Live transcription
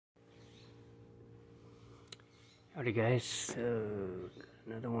Alrighty guys, so got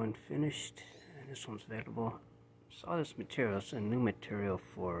another one finished, and this one's available. Saw this material, it's a new material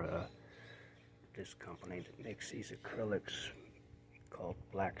for this company that makes these acrylics called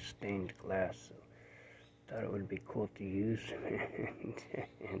black stained glass. So thought it would be cool to use,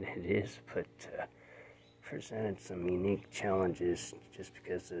 and it is, but presented some unique challenges just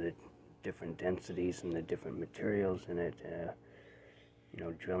because of the different densities and the different materials in it. You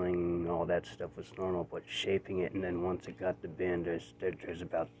know, drilling, all that stuff was normal, but shaping it, and then once it got to bend, there's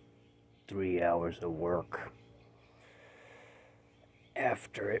about 3 hours of work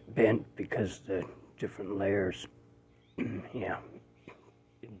after it bent because the different layers. Yeah,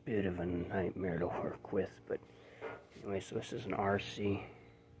 a bit of a nightmare to work with, but anyway, so this is an RC,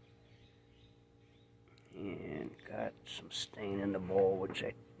 and got some stain in the bowl, which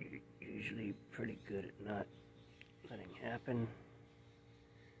I usually pretty good at not letting happen.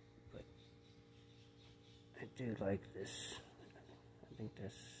 I do like this. I think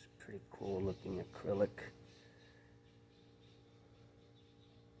that's pretty cool looking acrylic.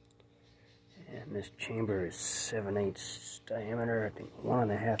 And this chamber is 7/8 diameter, I think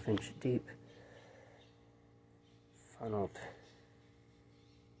 1.5 inch deep. Funneled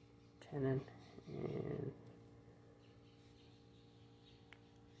tenon and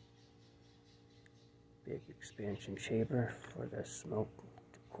big expansion chamber for the smoke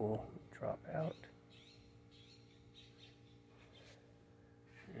to cool and drop out.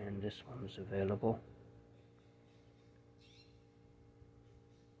 And this one's available.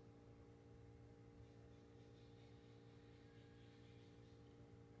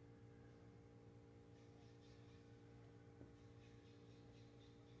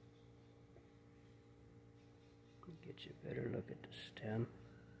 Get you a better look at the stem.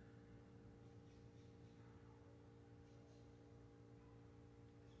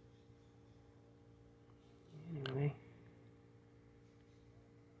 Anyway,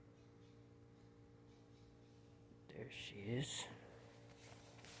 there she is.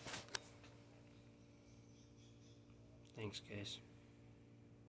 Thanks, guys.